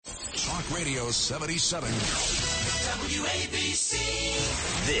Radio 77. WABC.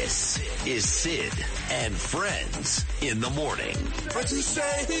 This is Sid and Friends in the morning. But you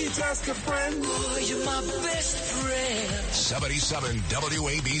say he's just a friend. Oh, you're my best friend. 77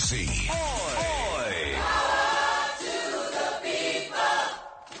 WABC. Oi! Power to the people.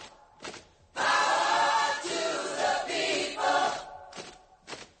 Power to the people.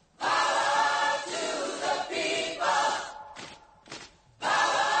 Power to the people.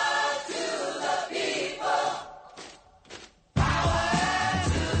 Power to the people. Power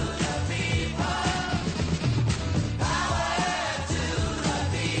to the people. Power to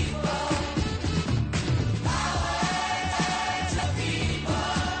the people.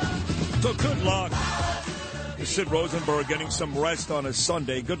 So good luck. Sid Rosenberg getting some rest on a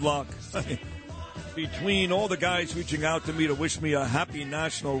Sunday. Good luck. Between all the guys reaching out to me to wish me a happy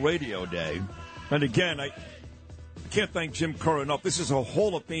National Radio Day. And again, I can't thank Jim Kerr enough. This is a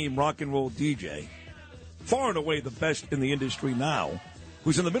Hall of Fame rock and roll DJ. Far and away the best in the industry now.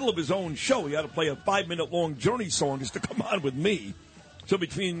 Who's in the middle of his own show. He had to play a 5-minute long Journey song just to come on with me. So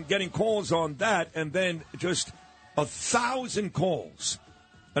between getting calls on that and then just 1,000 calls.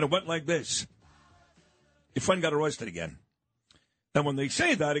 And it went like this. Your friend got arrested again. And when they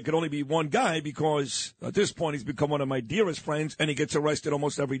say that, it could only be one guy because at this point he's become one of my dearest friends and he gets arrested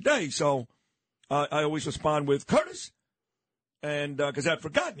almost every day. So I always respond with Curtis. And because I'd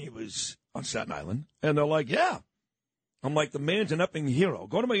forgotten he was on Staten Island. And they're like, yeah. I'm like, the man's an upping hero.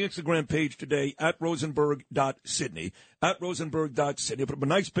 Go to my Instagram page today at rosenberg.sydney. At rosenberg.sydney. I put up a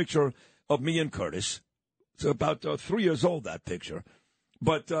nice picture of me and Curtis. It's about 3 years old, that picture.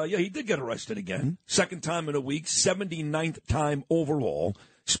 But, yeah, he did get arrested again. Second time in a week, 79th time overall,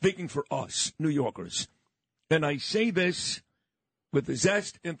 speaking for us, New Yorkers. And I say this with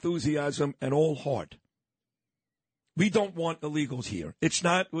zest, enthusiasm, and all heart. We don't want illegals here. It's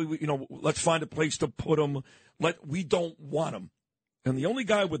not, let's find a place to put them. We don't want them. And the only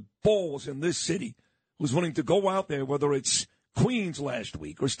guy with balls in this city who's willing to go out there, whether it's Queens last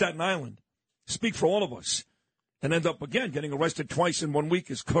week or Staten Island, speak for all of us, and end up, again, getting arrested twice in 1 week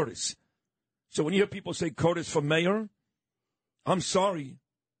is Curtis. So when you hear people say Curtis for mayor, I'm sorry.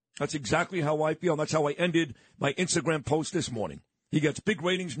 That's exactly how I feel. That's how I ended my Instagram post this morning. He gets big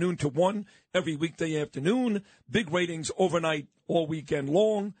ratings noon to 1 every weekday afternoon, big ratings overnight all weekend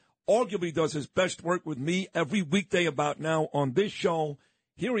long, arguably does his best work with me every weekday about now on this show.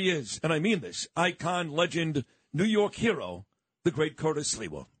 Here he is, and I mean this, icon, legend, New York hero, the great Curtis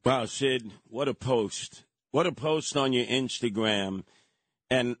Sliwa. Wow, Sid, what a post. What a post on your Instagram.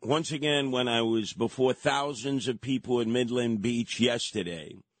 And once again, when I was before thousands of people in Midland Beach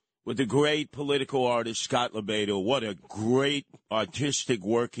yesterday with the great political artist Scott LeBedo, what a great artistic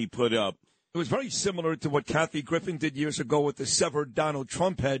work he put up. It was very similar to what Kathy Griffin did years ago with the severed Donald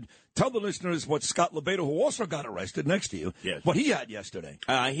Trump head. Tell the listeners what Scott LeBedo, who also got arrested next to you, what he had yesterday.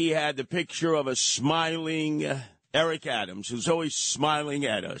 He had the picture of a smiling Eric Adams, who's always smiling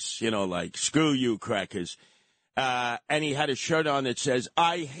at us, like, screw you, crackers. And he had a shirt on that says,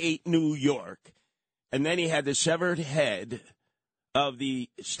 I hate New York. And then he had the severed head of the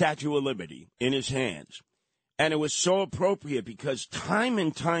Statue of Liberty in his hands. And it was so appropriate because time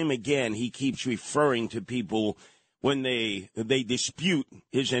and time again he keeps referring to people when they dispute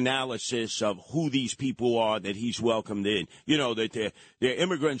his analysis of who these people are that he's welcomed in. That they're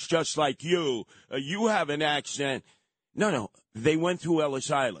immigrants just like you. You have an accent. No. They went through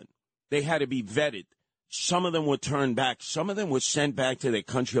Ellis Island. They had to be vetted. Some of them were turned back. Some of them were sent back to their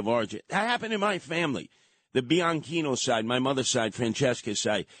country of origin. That happened in my family. The Bianchino side, my mother's side, Francesca's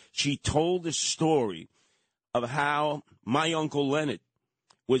side. She told the story of how my Uncle Leonard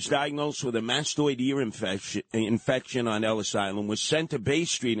was diagnosed with a mastoid ear infection on Ellis Island, was sent to Bay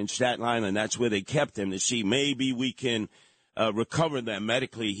Street in Staten Island. That's where they kept him to see maybe we can recover them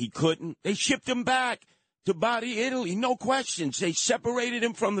medically. He couldn't. They shipped him back to Bari, Italy. No questions. They separated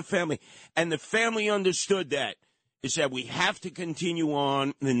him from the family. And the family understood that. They said, we have to continue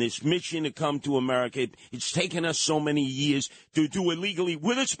on in this mission to come to America. It's taken us so many years to do it legally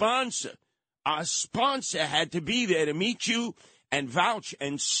with a sponsor. Our sponsor had to be there to meet you and vouch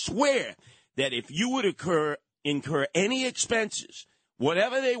and swear that if you would incur any expenses,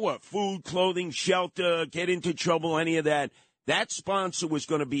 whatever they were, food, clothing, shelter, get into trouble, any of that, that sponsor was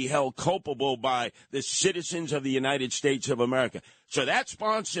going to be held culpable by the citizens of the United States of America. So that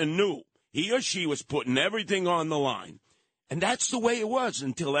sponsor knew he or she was putting everything on the line. And that's the way it was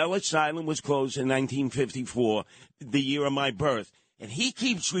until Ellis Island was closed in 1954, the year of my birth. And he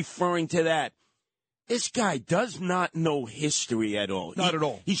keeps referring to that. This guy does not know history at all. Not at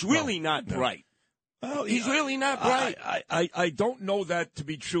all. He's really not bright. Well, He's really not bright. I don't know that to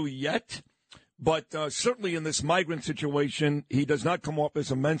be true yet, but certainly in this migrant situation, he does not come off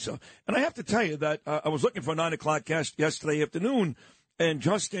as a Mensa. And I have to tell you that I was looking for a 9 o'clock guest yesterday afternoon, and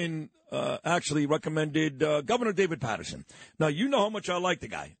Justin actually recommended Governor David Patterson. Now, you know how much I like the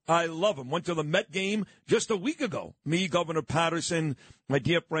guy. I love him. Went to the Met game just a week ago. Me, Governor Patterson, my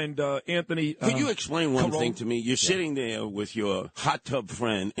dear friend Anthony. Could you explain one Carone. thing to me? You're sitting there with your hot tub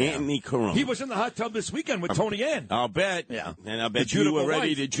friend, Anthony Carone. He was in the hot tub this weekend with Tony Ann. I'll bet. Yeah. And I bet The you were beautiful ready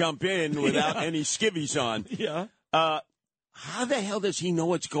wife. to jump in without any skivvies on. Yeah. How the hell does he know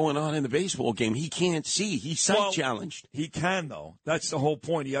what's going on in the baseball game? He can't see. He's sight challenged. He can, though. That's the whole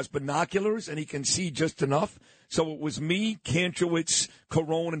point. He has binoculars, and he can see just enough. So it was me, Kantrowitz,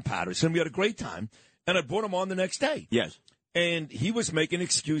 Carone, and Patterson. We had a great time, and I brought him on the next day. Yes. And he was making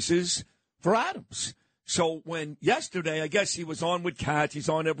excuses for Adams. So when yesterday, I guess he was on with Katz. He's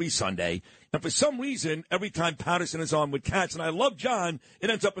on every Sunday. And for some reason, every time Patterson is on with Katz, and I love John, it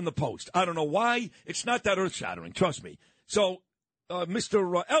ends up in the Post. I don't know why. It's not that earth-shattering. Trust me. So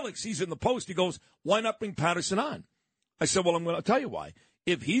Mr. Alex, he's in the Post. He goes, why not bring Patterson on? I said, well, I'm going to tell you why.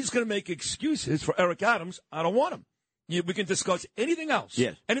 If he's going to make excuses for Eric Adams, I don't want him. We can discuss anything else.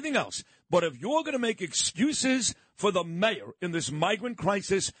 Yes. Anything else. But if you're going to make excuses for the mayor in this migrant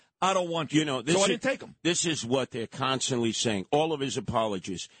crisis, I don't want you. So I didn't take him. This is what they're constantly saying. All of his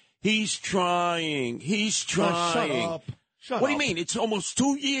apologists. He's trying. He's trying. Shut up. Shut What do up. you mean? It's almost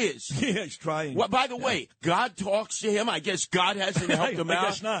 2 years. Yeah, he's trying. Well, by the way, God talks to him. I guess God hasn't helped him out. I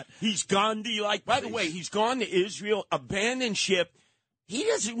guess not. He's Gandhi-like. By the way, he's gone to Israel, abandoned ship. He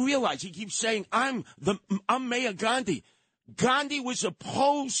doesn't realize. He keeps saying, I'm Mayor Gandhi. Gandhi was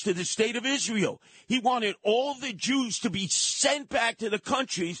opposed to the state of Israel. He wanted all the Jews to be sent back to the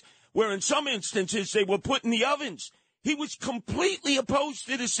countries where in some instances they were put in the ovens. He was completely opposed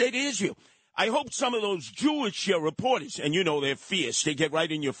to the state of Israel. I hope some of those Jewish reporters, and you know they're fierce, they get right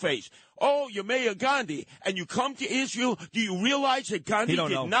in your face. Oh, you're Mayor Gandhi, and you come to Israel. Do you realize that Gandhi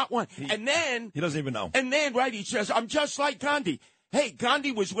did not want? And then he doesn't even know. And then, right, he says, I'm just like Gandhi. Hey,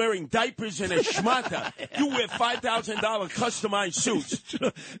 Gandhi was wearing diapers and a shmata. You wear $5,000 customized suits.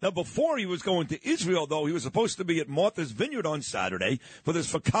 Now, before he was going to Israel, though, he was supposed to be at Martha's Vineyard on Saturday for this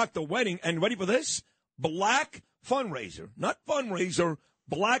Fakakta wedding. And ready for this? Black fundraiser. Not fundraiser,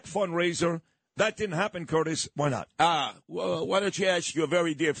 black fundraiser. That didn't happen, Curtis. Why not? Well, why don't you ask your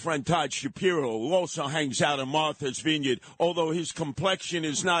very dear friend Todd Shapiro, who also hangs out in Martha's Vineyard, although his complexion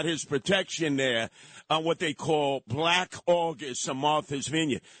is not his protection there, on what they call Black August on Martha's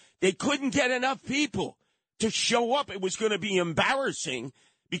Vineyard. They couldn't get enough people to show up. It was going to be embarrassing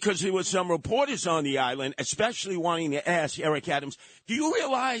because there were some reporters on the island, especially wanting to ask Eric Adams, do you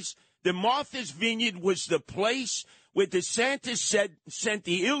realize that Martha's Vineyard was the place where DeSantis sent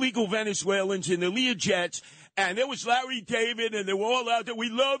the illegal Venezuelans in the Learjets, and there was Larry David, and they were all out there, we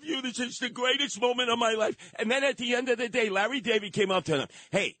love you, this is the greatest moment of my life. And then at the end of the day, Larry David came up to them,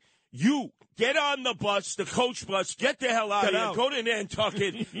 hey, you get on the bus, the coach bus, get the hell out of here, go to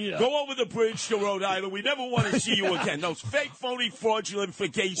Nantucket, go over the bridge to Rhode Island, we never want to see you again. Those fake, phony, fraudulent,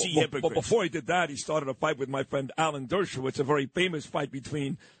 fugazi hypocrites. But before he did that, he started a fight with my friend Alan Dershowitz, a very famous fight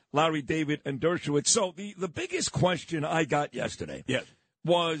between Larry David and Dershowitz. So the biggest question I got yesterday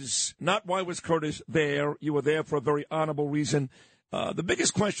was not why was Curtis there. You were there for a very honorable reason. The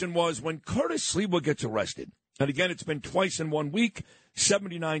biggest question was when Curtis Sliwa gets arrested. And again, it's been twice in 1 week,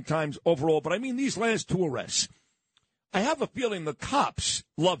 79 times overall. But I mean, these last two arrests, I have a feeling the cops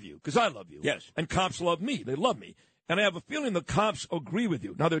love you because I love you. Yes. And cops love me. They love me. And I have a feeling the cops agree with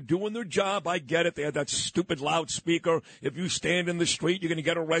you. Now, they're doing their job. I get it. They had that stupid loudspeaker. If you stand in the street, you're going to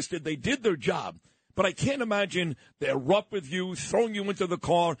get arrested. They did their job. But I can't imagine they're rough with you, throwing you into the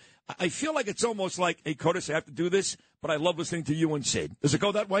car. I feel like it's almost like, hey, Curtis, I have to do this, but I love listening to you and Sid. Does it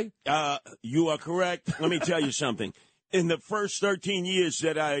go that way? You are correct. Let me tell you something. In the first 13 years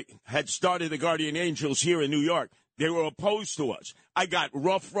that I had started the Guardian Angels here in New York, they were opposed to us. I got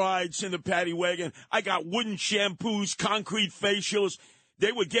rough rides in the paddy wagon. I got wooden shampoos, concrete facials.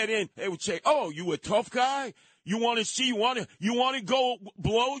 They would get in. They would say, oh, you a tough guy? You want to see, you want to go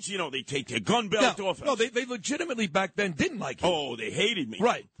blows? You know, they take their gun belt off. No, they legitimately back then didn't like you. Oh, they hated me.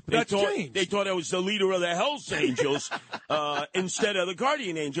 Right. That's changed. They thought I was the leader of the Hells Angels instead of the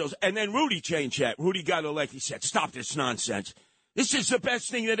Guardian Angels. And then Rudy changed that. Rudy got elected. He said, stop this nonsense. This is the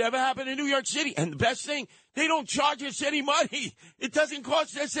best thing that ever happened in New York City. And the best thing, they don't charge us any money. It doesn't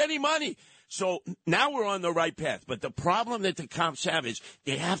cost us any money. So now we're on the right path. But the problem that the cops have is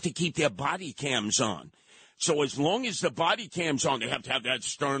they have to keep their body cams on. So as long as the body cam's on, they have to have that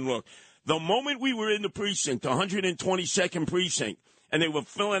stern look. The moment we were in the precinct, 122nd precinct, and they were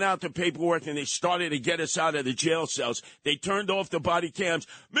filling out the paperwork, and they started to get us out of the jail cells. They turned off the body cams.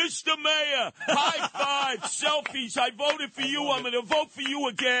 Mr. Mayor, high five, selfies. I voted for you. I'm going to vote for you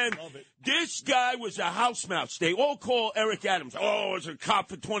again. This guy was a house mouse. They all call Eric Adams. Oh, as a cop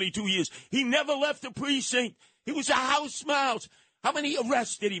for 22 years. He never left the precinct. He was a house mouse. How many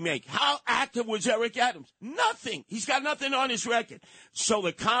arrests did he make? How active was Eric Adams? Nothing. He's got nothing on his record. So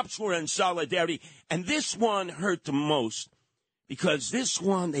the cops were in solidarity. And this one hurt the most because this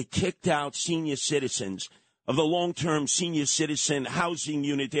one, they kicked out senior citizens of the long-term senior citizen housing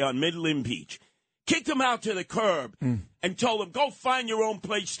unit there on Midland Beach. Kicked them out to the curb and told them, go find your own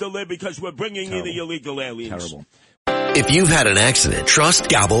place to live because we're bringing in the illegal aliens. Terrible. If you've had an accident, trust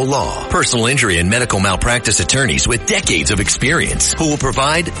Gabo Law. Personal injury and medical malpractice attorneys with decades of experience who will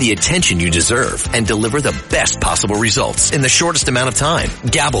provide the attention you deserve and deliver the best possible results in the shortest amount of time.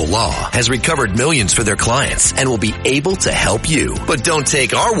 Gabo Law has recovered millions for their clients and will be able to help you. But don't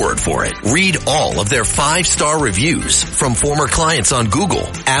take our word for it. Read all of their 5-star reviews from former clients on Google,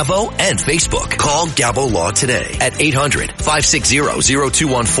 Avo, and Facebook. Call Gabo Law today at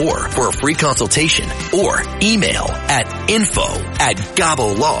 800-560-0214 for a free consultation or email at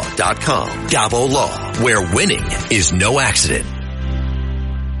info@gabolaw.com. Gabo Law, where winning is no accident.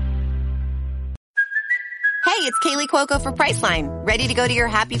 Hey, it's Kaylee Cuoco for Priceline. Ready to go to your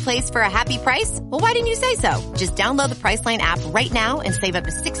happy place for a happy price? Well, why didn't you say so? Just download the Priceline app right now and save up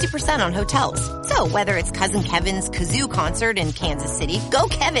to 60% on hotels. So whether it's Cousin Kevin's Kazoo Concert in Kansas City, go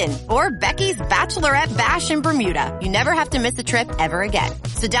Kevin, or Becky's Bachelorette Bash in Bermuda, you never have to miss a trip ever again.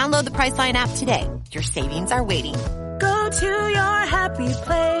 So download the Priceline app today. Your savings are waiting. Go to your happy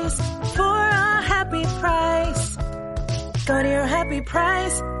place for a happy price. Go to your happy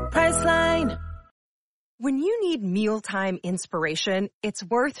price, Priceline. When you need mealtime inspiration, it's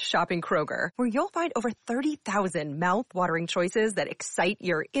worth shopping Kroger, where you'll find over 30,000 mouth-watering choices that excite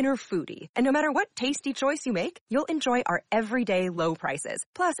your inner foodie. And no matter what tasty choice you make, you'll enjoy our everyday low prices,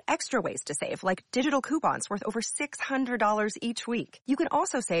 plus extra ways to save, like digital coupons worth over $600 each week. You can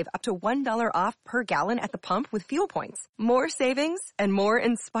also save up to $1 off per gallon at the pump with fuel points. More savings and more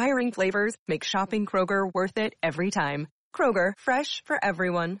inspiring flavors make shopping Kroger worth it every time. Kroger, fresh for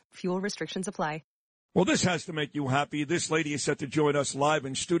everyone. Fuel restrictions apply. Well, this has to make you happy. This lady is set to join us live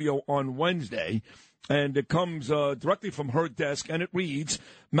in studio on Wednesday, and it comes directly from her desk, and it reads,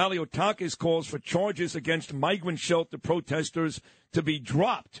 Maliotakis calls for charges against migrant shelter protesters to be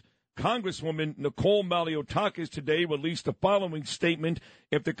dropped. Congresswoman Nicole Maliotakis today released the following statement.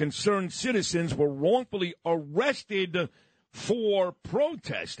 If the concerned citizens were wrongfully arrested for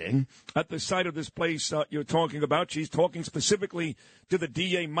protesting at the site of this place you're talking about. She's talking specifically to the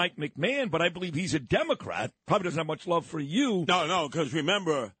DA, Mike McMahon, but I believe he's a Democrat. Probably doesn't have much love for you. No, because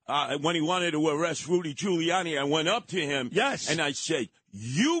remember, when he wanted to arrest Rudy Giuliani, I went up to him. Yes. And I said,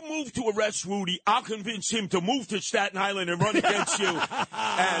 you move to arrest Rudy, I'll convince him to move to Staten Island and run against you.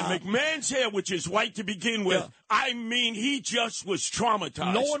 And McMahon's hair, which is white to begin with, I mean, he just was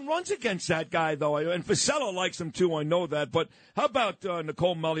traumatized. No one runs against that guy, though. And Fasella likes him, too. I know that. But how about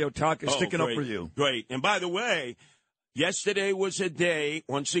Nicole Maliotakis sticking up for you? Great. And by the way, yesterday was a day,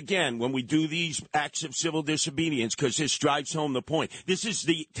 once again, when we do these acts of civil disobedience, because this drives home the point. This is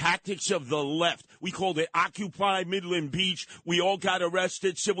the tactics of the left. We called it Occupy Midland Beach. We all got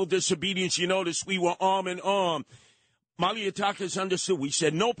arrested, civil disobedience. You notice we were arm in arm. Maliotakis understood. We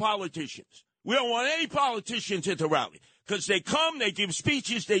said no politicians. We don't want any politicians at the rally. Because they come, they give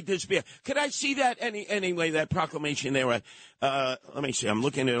speeches, they disappear. Could I see that anyway, that proclamation there? Let me see. I'm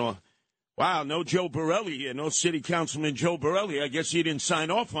looking at all. Wow, no Joe Borelli here, no City Councilman Joe Borelli. I guess he didn't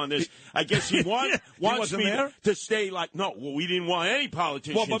sign off on this. I guess he wants me to stay like, no, well, we didn't want any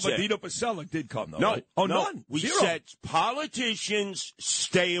politicians. Well, but Dino Pasella did come, though. No, right? Oh, no. None. We Zero. said politicians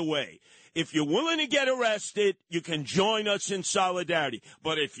stay away. If you're willing to get arrested, you can join us in solidarity.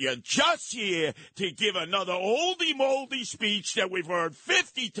 But if you're just here to give another oldie-moldy speech that we've heard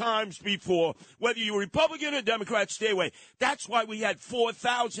 50 times before, whether you're Republican or Democrat, stay away. That's why we had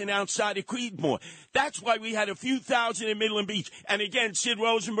 4,000 outside of Creedmoor. That's why we had a few thousand in Midland Beach. And again, Sid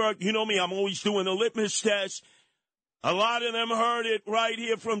Rosenberg, you know me, I'm always doing a litmus test. A lot of them heard it right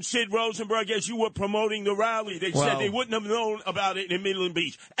here from Sid Rosenberg as you were promoting the rally. They said they wouldn't have known about it in Midland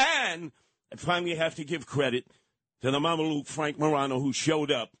Beach. And I finally have to give credit to the Mameluke Frank Morano who showed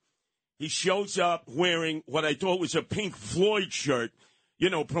up. He shows up wearing what I thought was a Pink Floyd shirt,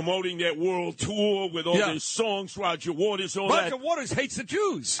 you know, promoting their world tour with all their songs, Roger Waters, all that. Roger Waters hates the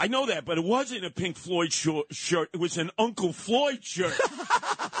Jews. I know that, but it wasn't a Pink Floyd shirt. It was an Uncle Floyd shirt.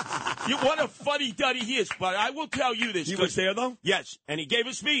 What a fuddy-duddy he is. But I will tell you this. He was there, though? Yes, and he gave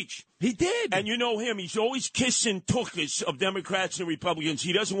a speech. He did. And you know him. He's always kissing tuchus of Democrats and Republicans.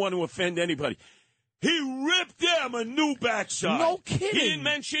 He doesn't want to offend anybody. He ripped them a new backside. No kidding. He didn't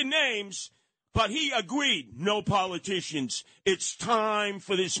mention names, but he agreed. No politicians. It's time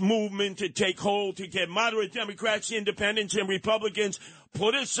for this movement to take hold, to get moderate Democrats, independents, and Republicans,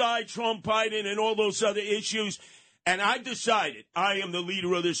 put aside Trump, Biden, and all those other issues. And I decided I am the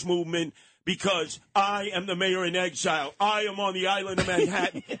leader of this movement because I am the mayor in exile. I am on the island of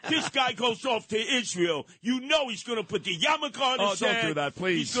Manhattan. This guy goes off to Israel. You know he's going to put the yarmulke on his head. Don't do that,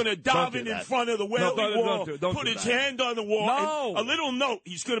 please. He's going to daven in front of the Wailing Wall, put his hand on the wall. No. And a little note.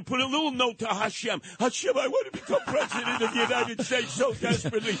 He's going to put a little note to Hashem. Hashem, I want to become president of the United States so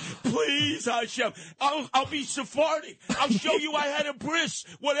desperately. Please, Hashem. I'll be Sephardic. I'll show you I had a bris.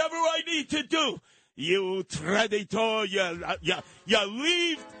 Whatever I need to do. You traitor. You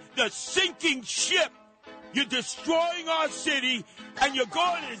leave the sinking ship. You're destroying our city, and you're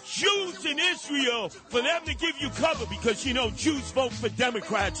going to Jews in Israel for them to give you cover because, you know, Jews vote for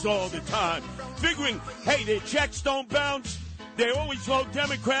Democrats all the time. Figuring, hey, their checks don't bounce. They always vote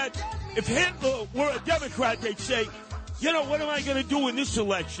Democrat. If Hitler were a Democrat, they'd say, you know, what am I going to do in this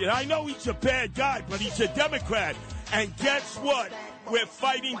election? I know he's a bad guy, but he's a Democrat. And guess what? We're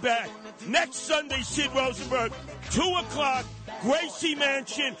fighting back. Next Sunday, Sid Rosenberg, 2 o'clock, Gracie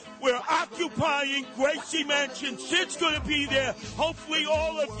Mansion. We're occupying Gracie Mansion. Sid's going to be there. Hopefully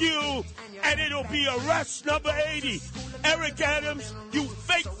all of you. And it'll be arrest number 80. Eric Adams, you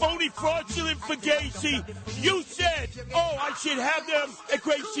fake, phony, fraudulent fugazi. You said, I should have them at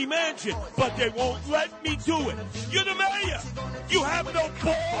Gracie Mansion. But they won't let me do it. You're the mayor. You have no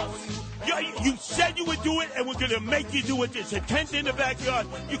balls. You said you would do it, and we're going to make you do it. There's a tent in the backyard.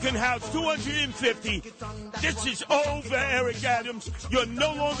 You can house 250. This is over, Eric Adams. You're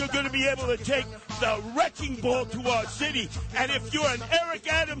no longer going to be able to take the wrecking ball to our city. And if you're an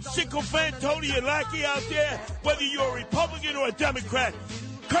Eric Adams sycophant, Tony and Lackey out there, whether you're a Republican or a Democrat,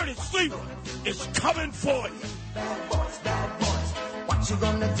 Curtis Sliwa is coming for you. Bad boys, what you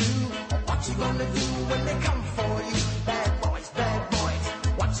gonna do? What you gonna do when they come for you? Bad boys,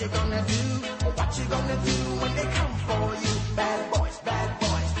 what you gonna do? What you gonna do when they come for you? Bad boys,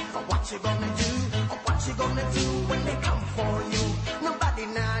 what you gonna do? What you gonna do when they come for you? Nobody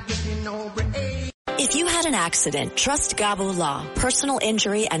now give you no break. If you had an accident, trust Gabo Law, personal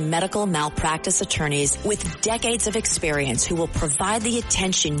injury and medical malpractice attorneys with decades of experience who will provide the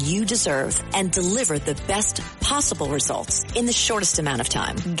attention you deserve and deliver the best possible results in the shortest amount of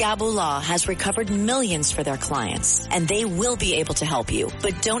time. Gabo Law has recovered millions for their clients, and they will be able to help you.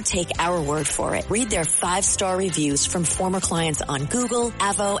 But don't take our word for it. Read their 5-star reviews from former clients on Google,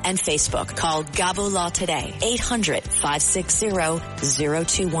 Avo, and Facebook. Call Gabo Law today,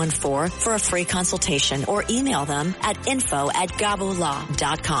 800-560-0214 for a free consultation, or email them at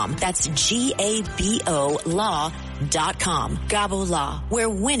info@gabolaw.com. That's GABO law.com. Gabo Law, where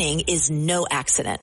winning is no accident.